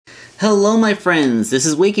Hello my friends, this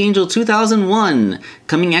is Wake Angel 2001,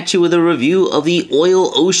 coming at you with a review of the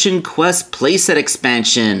Oil Ocean Quest playset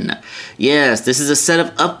expansion. Yes, this is a set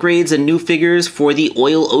of upgrades and new figures for the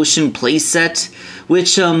Oil Ocean playset,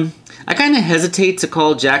 which I kind of hesitate to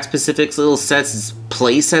call Jakks Pacific's little sets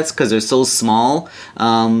playsets because they're so small,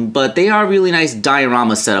 but they are really nice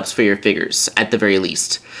diorama setups for your figures, at the very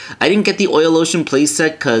least. I didn't get the Oil Ocean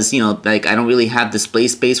playset because, you know, like I don't really have display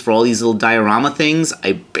space for all these little diorama things.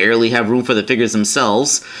 I barely have room for the figures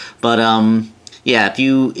themselves, but yeah, if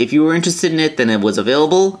you were interested in it, then it was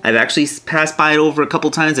available. I've actually passed by it over a couple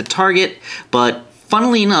times at Target, but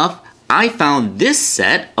funnily enough, I found this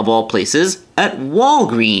set, of all places, at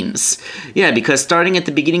Walgreens. Yeah, because starting at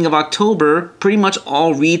the beginning of October, pretty much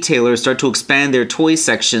all retailers start to expand their toy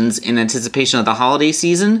sections in anticipation of the holiday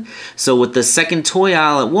season. So with the second toy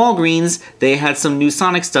aisle at Walgreens, they had some new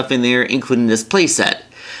Sonic stuff in there, including this playset.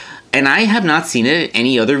 And I have not seen it at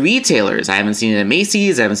any other retailers. I haven't seen it at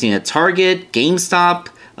Macy's, I haven't seen it at Target, GameStop,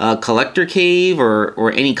 Collector Cave,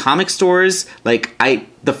 or any comic stores. Like,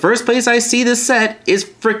 the first place I see this set is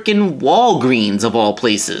frickin' Walgreens, of all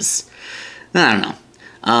places. I don't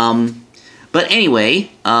know. But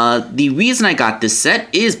anyway, the reason I got this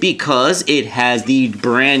set is because it has the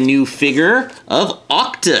brand new figure of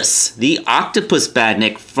Octus, the octopus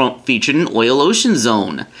badnik featured in Oil Ocean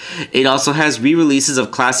Zone. It also has re-releases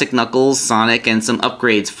of classic Knuckles, Sonic, and some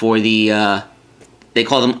upgrades for the, they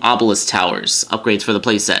call them Obelisk Towers, upgrades for the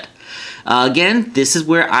playset. Again, this is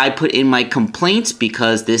where I put in my complaint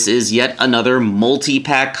because this is yet another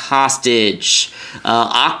multi-pack hostage.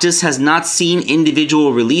 Octus has not seen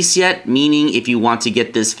individual release yet, meaning if you want to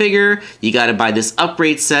get this figure, you gotta buy this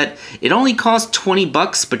upgrade set. It only costs 20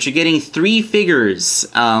 bucks, but you're getting 3 figures,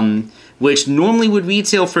 which normally would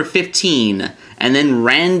retail for 15, and then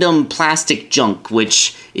random plastic junk,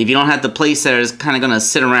 which if you don't have the playset is kind of gonna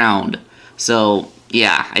sit around. So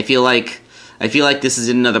yeah, I feel like this is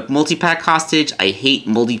another multi-pack hostage. I hate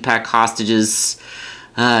multi-pack hostages.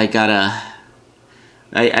 I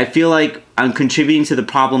feel like I'm contributing to the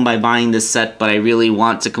problem by buying this set, but I really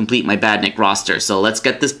want to complete my Badnik roster. So let's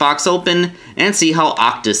get this box open and see how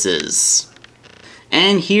Octus is.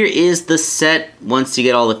 And here is the set once you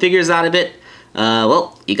get all the figures out of it.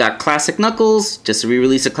 Well, you got Classic Knuckles, just a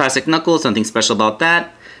re-release of Classic Knuckles, nothing special about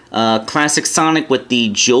that. Classic Sonic with the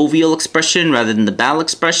jovial expression rather than the battle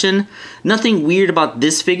expression. Nothing weird about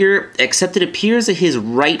this figure, except it appears that his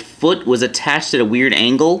right foot was attached at a weird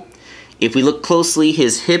angle. If we look closely,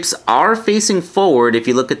 his hips are facing forward if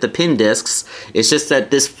you look at the pin discs. It's just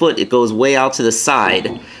that this foot, it goes way out to the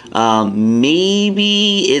side.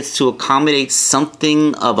 Maybe it's to accommodate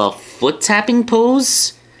something of a foot tapping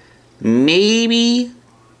pose? Maybe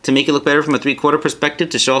to make it look better from a 3/4 perspective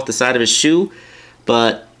to show off the side of his shoe.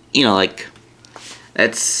 But you know, like,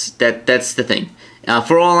 that's the thing.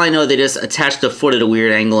 For all I know, they just attached the foot at a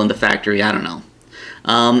weird angle in the factory. I don't know.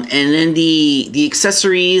 And then the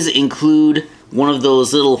accessories include one of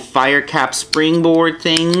those little fire cap springboard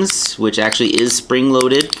things, which actually is spring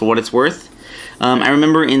loaded for what it's worth. I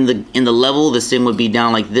remember in the level, this thing would be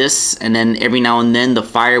down like this, and then every now and then the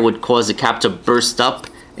fire would cause the cap to burst up.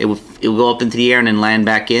 It would go up into the air and then land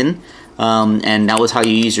back in. And that was how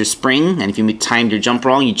you use your spring, and if you timed your jump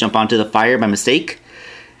wrong, you jump onto the fire by mistake.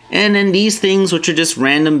 And then these things, which are just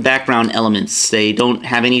random background elements. They don't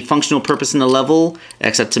have any functional purpose in the level,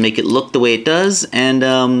 except to make it look the way it does, and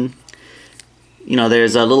you know,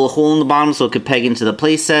 there's a little hole in the bottom so it could peg into the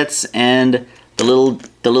playsets, and the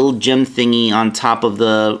little gem thingy on top of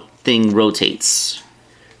the thing rotates.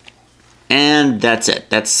 And that's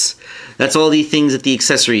it. That's all the things that the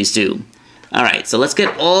accessories do. Alright, so let's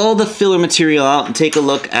get all the filler material out and take a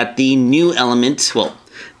look at the new element, well,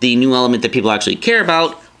 the new element that people actually care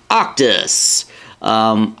about, Octus.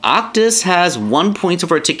 Octus has 1 point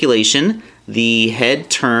of articulation. The head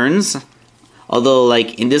turns, although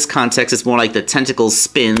like in this context it's more like the tentacles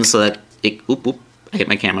spin so that it, I hit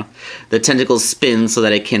my camera. The tentacles spin so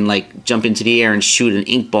that it can like jump into the air and shoot an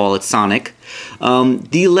ink ball at Sonic.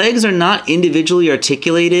 The legs are not individually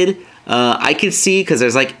articulated. I could see because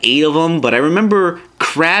there's like 8 of them, but I remember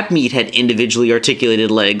Crab Meat had individually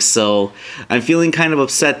articulated legs, so I'm feeling kind of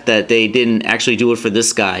upset that they didn't actually do it for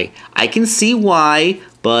this guy. I can see why,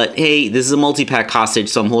 but hey, this is a multi-pack hostage,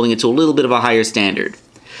 so I'm holding it to a little bit of a higher standard.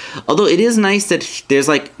 Although it is nice that there's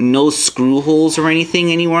like no screw holes or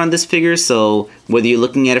anything anywhere on this figure, so whether you're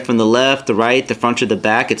looking at it from the left, the right, the front, or the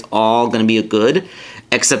back, it's all going to be a good,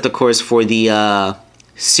 except of course for the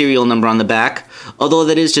serial number on the back. Although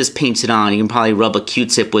that is just painted on. You can probably rub a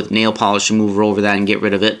Q-tip with nail polish remover over that and get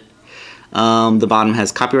rid of it. The bottom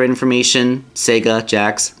has copyright information, Sega,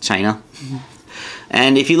 Jakks, China.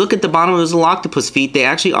 And if you look at the bottom of those little octopus feet, they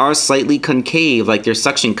actually are slightly concave, like they're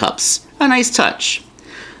suction cups. A nice touch.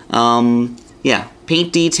 Yeah,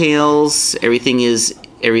 paint details, everything is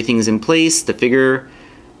in place. The figure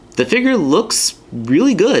looks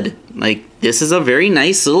really good. Like, this is a very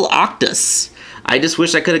nice little Octus. I just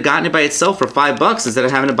wish I could have gotten it by itself for $5 instead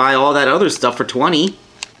of having to buy all that other stuff for 20.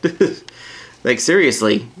 Like,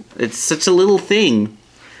 seriously, it's such a little thing.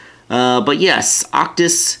 But yes,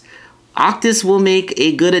 Octus will make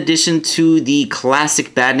a good addition to the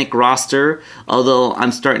classic Badnik roster, although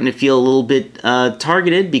I'm starting to feel a little bit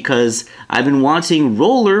targeted because I've been wanting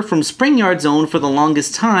Roller from Spring Yard Zone for the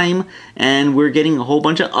longest time, and we're getting a whole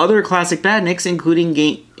bunch of other classic Badniks,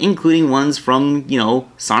 including ones from, you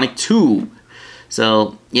know, Sonic 2.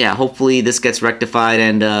 So, yeah, hopefully this gets rectified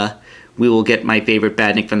and we will get my favorite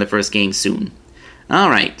Badnik from the first game soon.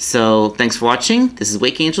 Alright, so thanks for watching. This is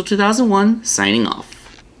Wake Angel 2001, signing off.